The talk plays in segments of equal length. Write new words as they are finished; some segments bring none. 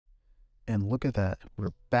And look at that.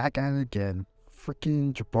 We're back at it again.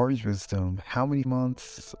 Freaking Jabari's Wisdom. How many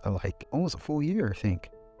months? Like almost a full year, I think.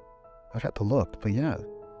 I'd have to look, but yeah.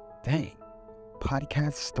 Dang.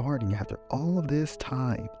 Podcast starting after all of this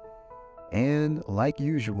time. And like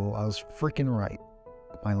usual, I was freaking right.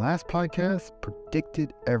 My last podcast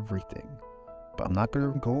predicted everything. But I'm not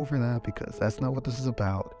going to go over that because that's not what this is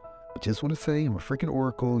about. But just want to say I'm a freaking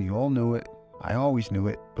oracle. You all know it. I always knew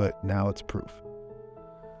it, but now it's proof.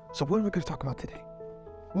 So what are we going to talk about today?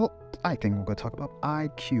 Well, I think we're going to talk about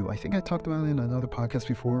IQ. I think I talked about it in another podcast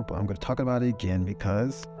before, but I'm going to talk about it again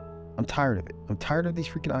because I'm tired of it. I'm tired of these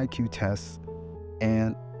freaking IQ tests,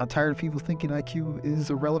 and I'm tired of people thinking IQ is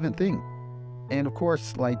a relevant thing. And of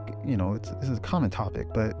course, this is a common topic,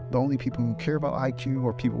 but the only people who care about IQ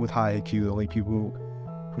are people with high IQ. The only people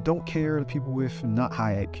who don't care are the people with not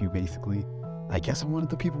high IQ, basically. I guess I wanted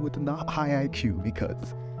the people with the not high IQ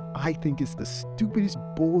because I think it's the stupidest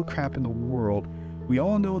bull crap in the world. We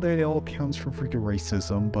all know that it all comes from freaking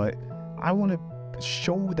racism, but I want to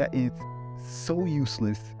show that it's so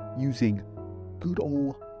useless using good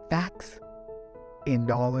old facts and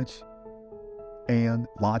knowledge and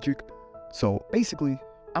logic. So basically,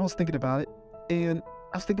 I was thinking about it, and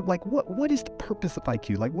I was thinking, like, what is the purpose of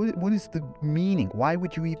IQ? Like, what is the meaning? Why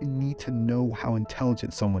would you even need to know how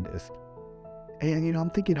intelligent someone is? And, I'm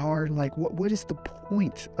thinking hard, like, what is the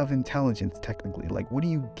point of intelligence, technically? Like, what do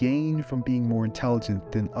you gain from being more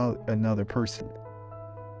intelligent than another person?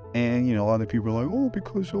 And, other people are like, oh,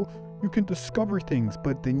 because you can discover things.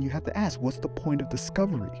 But then you have to ask, what's the point of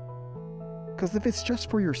discovery? Because if it's just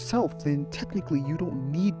for yourself, then technically you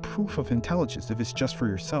don't need proof of intelligence if it's just for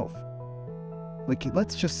yourself. Like,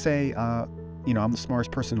 let's just say, I'm the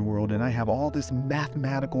smartest person in the world and I have all this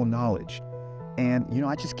mathematical knowledge. And,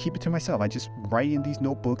 I just keep it to myself. I just write in these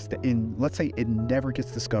notebooks let's say it never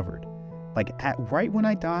gets discovered. Like, right when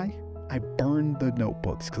I die, I burn the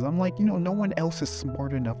notebooks because I'm like, no one else is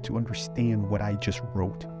smart enough to understand what I just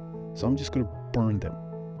wrote. So I'm just going to burn them.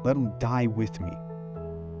 Let them die with me.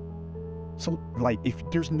 So, like, if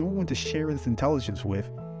there's no one to share this intelligence with,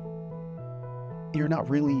 you're not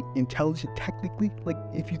really intelligent technically. Like,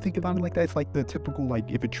 if you think about it like that, it's like the typical, like,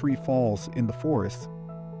 if a tree falls in the forest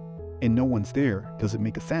and no one's there, does it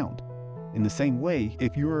make a sound? In the same way,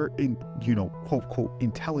 if you're quote, quote,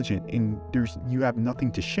 intelligent and you have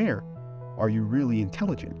nothing to share, are you really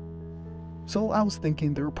intelligent? So I was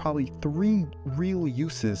thinking there are probably 3 real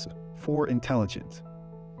uses for intelligence.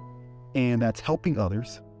 And that's helping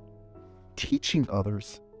others, teaching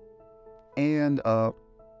others, and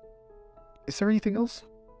is there anything else?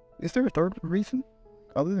 Is there a third reason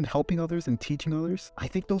other than helping others and teaching others? I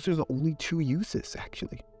think those are the only 2 uses,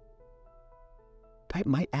 actually. That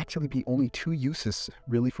might actually be only 2 uses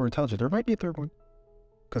really for intelligence. There might be a third one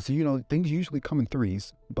because things usually come in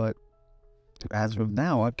 3s, but as of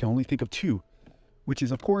now I can only think of 2, which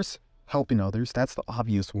is of course helping others. That's the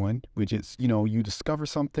obvious one, which is you discover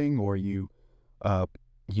something or you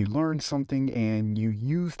learn something and you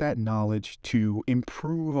use that knowledge to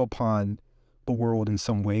improve upon the world in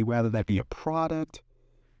some way, whether that be a product,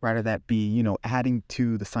 rather that be, adding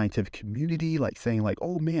to the scientific community, like saying like,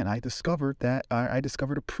 oh man, I discovered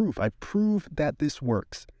a proof. I proved that this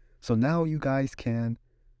works. So now you guys can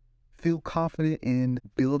feel confident in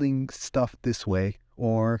building stuff this way.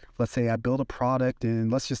 Or let's say I build a product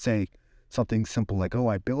and let's just say something simple like, oh,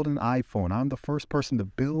 I build an iPhone. I'm the first person to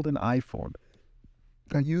build an iPhone.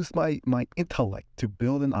 I used my intellect to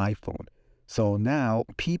build an iPhone. So now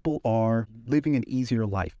people are living an easier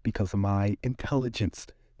life because of my intelligence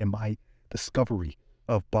and my discovery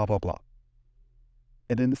of blah, blah, blah.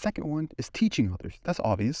 And then the second one is teaching others. That's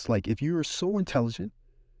obvious. Like if you're so intelligent,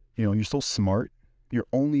 you're so smart, your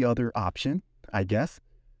only other option, I guess,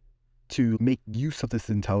 to make use of this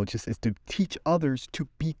intelligence is to teach others to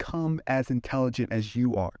become as intelligent as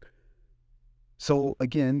you are. So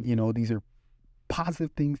again, these are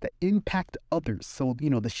positive things that impact others. So,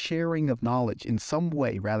 the sharing of knowledge in some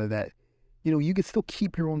way, rather that, you can still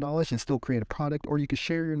keep your own knowledge and still create a product, or you can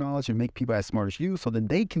share your knowledge and make people as smart as you so then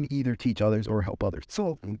they can either teach others or help others.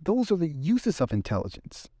 So those are the uses of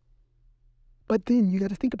intelligence. But then you got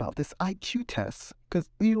to think about this IQ test because,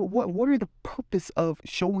 what are the purpose of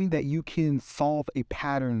showing that you can solve a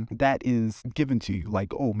pattern that is given to you?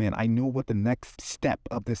 Like, oh man, I know what the next step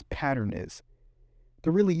of this pattern is.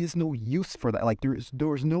 There really is no use for that. Like there's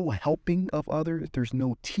no helping of others. There's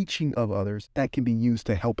no teaching of others that can be used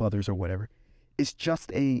to help others or whatever. It's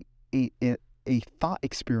just a thought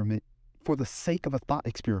experiment for the sake of a thought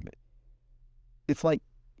experiment. It's like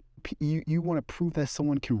you want to prove that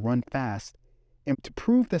someone can run fast. And to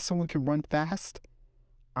prove that someone can run fast,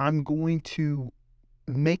 I'm going to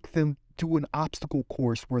make them do an obstacle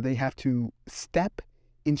course where they have to step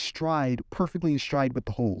in stride, perfectly in stride with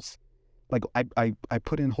the holes. Like I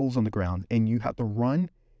put in holes on the ground and you have to run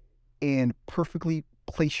and perfectly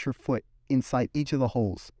place your foot inside each of the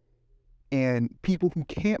holes. And people who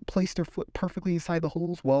can't place their foot perfectly inside the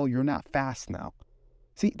holes, well, you're not fast now.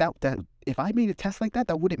 See, that if I made a test like that,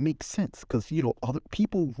 that wouldn't make sense because, other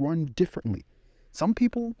people run differently. Some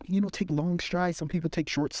people, take long strides. Some people take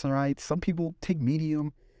short strides. Some people take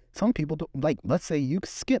medium. Some people don't. Like, let's say you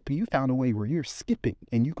skip. You found a way where you're skipping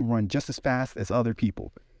and you can run just as fast as other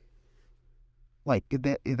people. Like,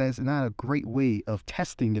 that's not a great way of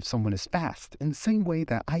testing if someone is fast. In the same way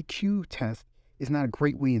that IQ test is not a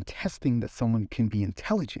great way in testing that someone can be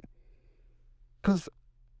intelligent. Because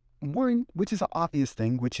one, which is an obvious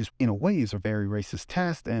thing, which is in a way is a very racist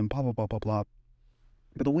test and blah, blah, blah, blah, blah.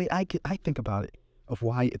 But the way I think about it, of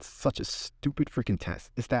why it's such a stupid freaking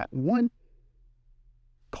test, is that one,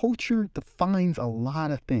 culture defines a lot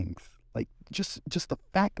of things. Like just the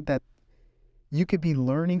fact that you could be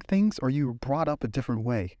learning things or you were brought up a different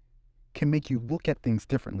way can make you look at things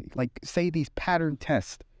differently. Like say these pattern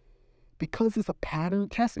tests, because it's a pattern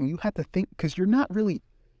test and you have to think, because you're not really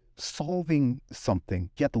solving something.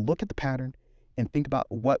 You have to look at the pattern and think about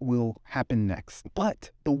what will happen next.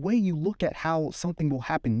 But the way you look at how something will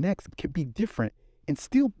happen next can be different and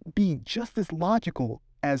still be just as logical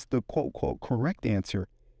as the quote, quote, correct answer.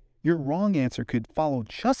 Your wrong answer could follow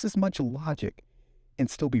just as much logic and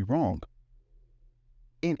still be wrong.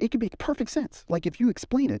 And it could make perfect sense. Like if you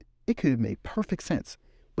explain it, it could make perfect sense.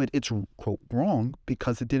 But it's, quote, wrong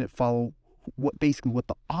because it didn't follow what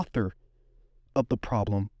the author of the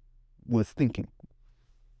problem was thinking.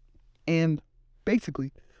 And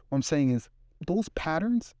basically, what I'm saying is those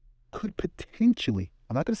patterns could potentially,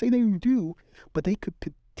 I'm not going to say they do, but they could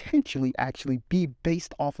potentially actually be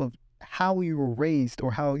based off of how you were raised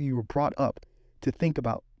or how you were brought up to think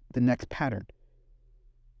about the next pattern.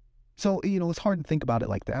 So, it's hard to think about it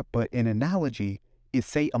like that, but an analogy is,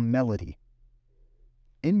 say, a melody.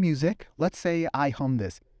 In music, let's say I hum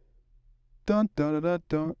this. Dun, dun, dun, dun,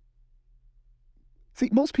 dun. See,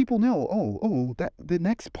 most people know, that the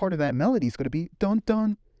next part of that melody is going to be dun,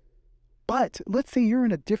 dun. But let's say you're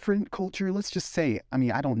in a different culture. Let's just say,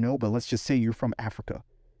 I don't know, but let's just say you're from Africa.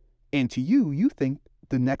 And to you think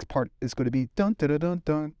the next part is going to be dun, dun, dun, dun,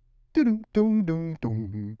 dun, dun, dun, dun,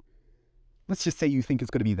 dun. Let's just say you think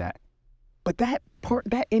it's going to be that. But that part,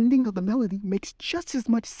 that ending of the melody makes just as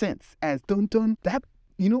much sense as dun, dun. That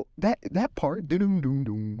part, dun, dun, dun,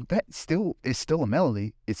 dun, that is still a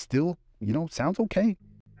melody. It's still, sounds okay.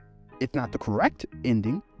 It's not the correct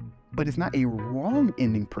ending, but it's not a wrong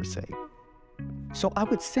ending per se. So I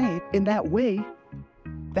would say in that way,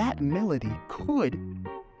 that melody could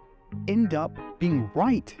end up being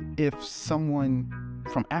right if someone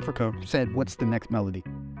from Africa said, what's the next melody?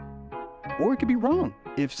 Or it could be wrong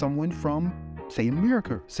if someone from, say,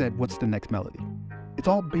 America said, what's the next melody? It's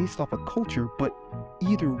all based off of culture, but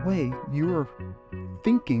either way, your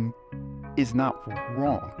thinking is not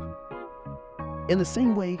wrong. In the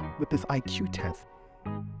same way with this IQ test,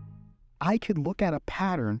 I could look at a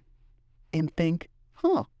pattern and think,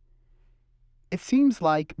 it seems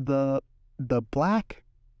like the black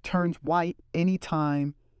turns white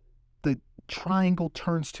anytime the triangle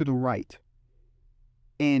turns to the right.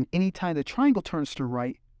 And anytime the triangle turns to the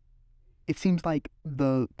right, it seems like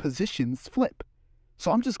the positions flip.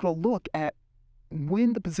 So I'm just going to look at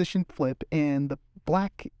when the position flip and the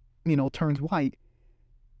black, turns white,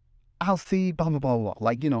 I'll see blah, blah, blah, blah.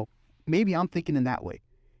 Like, maybe I'm thinking in that way.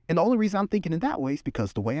 And the only reason I'm thinking in that way is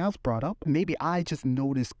because the way I was brought up, maybe I just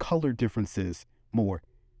notice color differences more.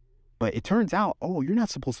 But it turns out, you're not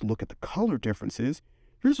supposed to look at the color differences.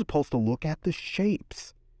 You're supposed to look at the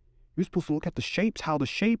shapes. You're supposed to look at the shapes, how the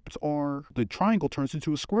shapes are, the triangle turns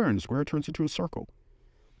into a square and the square turns into a circle.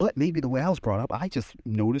 But maybe the way I was brought up, I just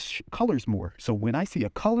notice colors more. So when I see a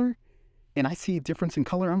color and I see a difference in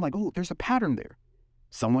color, I'm like, there's a pattern there.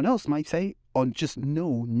 Someone else might say, or just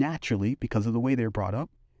know naturally because of the way they're brought up,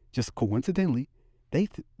 just coincidentally,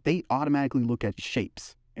 they automatically look at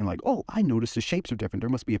shapes and like, I noticed the shapes are different. There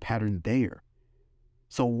must be a pattern there.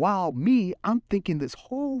 So while I'm thinking this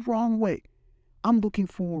whole wrong way, I'm looking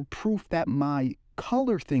for proof that my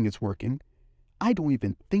color thing is working. I don't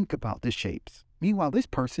even think about the shapes. Meanwhile, this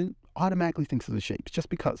person automatically thinks of the shapes just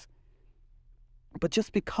because. But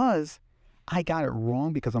just because I got it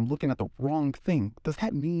wrong because I'm looking at the wrong thing, does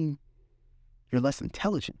that mean you're less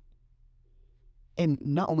intelligent? And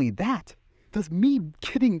not only that, does me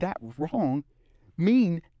getting that wrong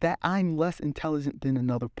mean that I'm less intelligent than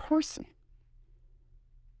another person?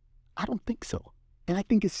 I don't think so. And I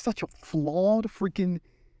think it's such a flawed freaking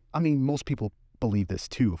I mean, most people believe this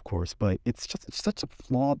too, of course, but it's such a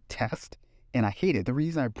flawed test, and I hate it. The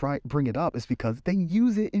reason I bring it up is because they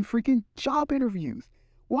use it in freaking job interviews.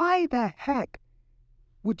 Why the heck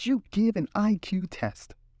would you give an IQ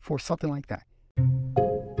test for something like that?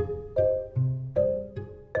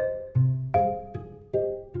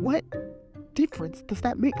 What difference does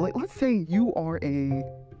that make? Like, let's say you are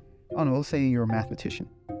let's say you're a mathematician.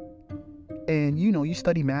 And, you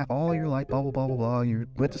study math all your life, blah, blah, blah, blah, blah. You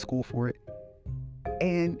went to school for it.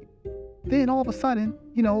 And then all of a sudden,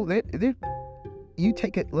 you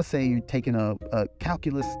take it, let's say you're taking a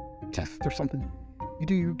calculus test or something. You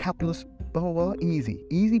do your calculus, blah, blah, blah, easy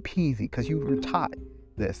peasy, because you were taught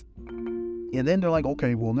this. And then they're like,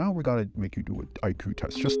 okay, well, now we got to make you do an IQ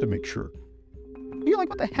test just to make sure. You're like,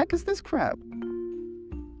 what the heck is this crap?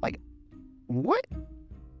 Like, what?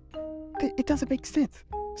 It doesn't make sense.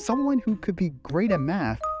 Someone who could be great at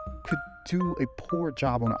math could do a poor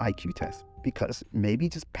job on an IQ test because maybe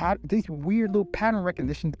just these weird little pattern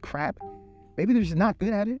recognition crap, maybe they're just not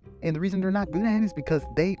good at it. And the reason they're not good at it is because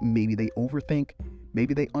maybe they overthink,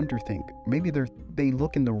 maybe they underthink, maybe they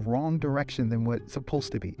look in the wrong direction than what it's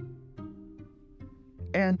supposed to be.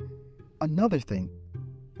 And another thing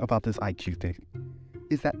about this IQ thing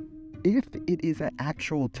is that if it is an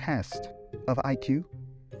actual test of IQ,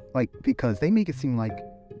 because they make it seem like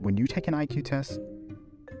when you take an IQ test,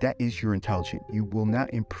 that is your intelligence. You will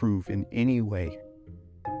not improve in any way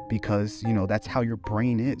because, that's how your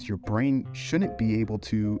brain is. Your brain shouldn't be able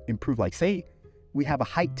to improve. Like, say we have a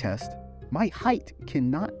height test. My height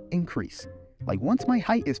cannot increase. Like, once my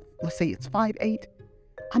height is, let's say it's 5'8",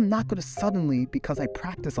 I'm not going to suddenly, because I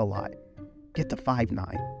practice a lot, get to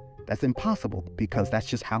 5'9". That's impossible because that's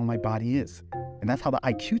just how my body is. And that's how the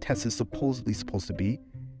IQ test is supposedly supposed to be.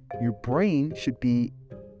 Your brain should be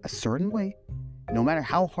a certain way. No matter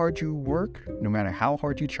how hard you work, no matter how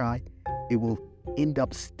hard you try, it will end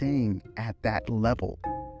up staying at that level.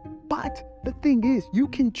 But the thing is, you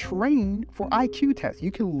can train for IQ tests.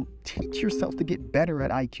 You can teach yourself to get better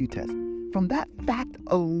at IQ tests. From that fact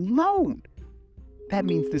alone, that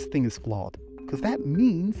means this thing is flawed. Because that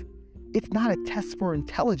means it's not a test for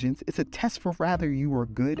intelligence. It's a test for whether you are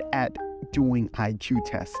good at doing IQ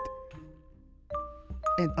tests.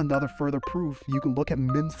 And another further proof, you can look at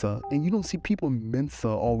Mensa, and you don't see people in Mensa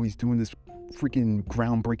always doing this freaking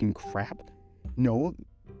groundbreaking crap. No,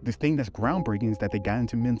 the thing that's groundbreaking is that they got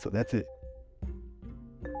into Mensa. That's it.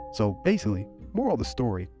 So basically, moral of the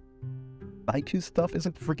story, IQ stuff is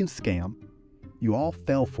a freaking scam. You all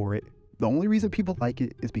fell for it. The only reason people like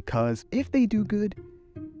it is because if they do good,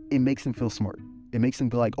 it makes them feel smart. It makes them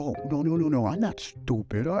be like, oh, no, I'm not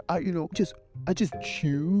stupid. I just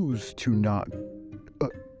choose to not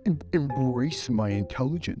embrace my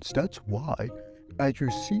intelligence. That's why, as you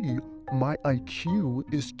see, my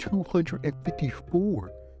IQ is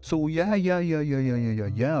 254. So yeah.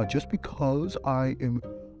 Just because I am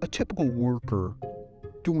a typical worker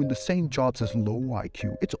doing the same jobs as low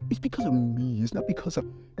IQ, it's because of me. It's not because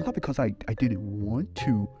I didn't want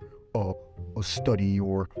to study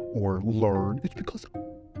or learn. It's because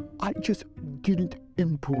I just didn't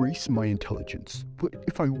embrace my intelligence. But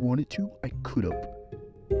if I wanted to, I could have.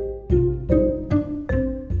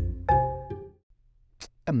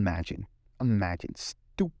 Imagine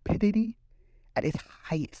stupidity at its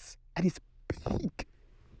highest, at its peak.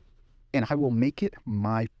 And I will make it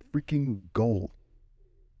my freaking goal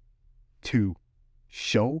to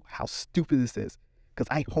show how stupid this is. Because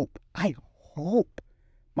I hope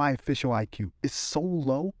my official IQ is so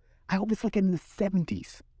low. I hope it's like in the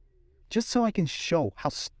 70s. Just so I can show how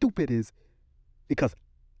stupid it is. Because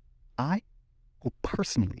I will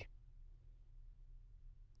personally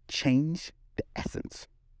change the essence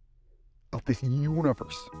of this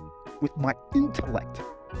universe with my intellect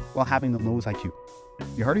while having the lowest IQ.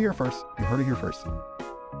 You heard it here first.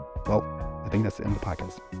 Well, I think that's the end of the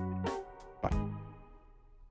podcast.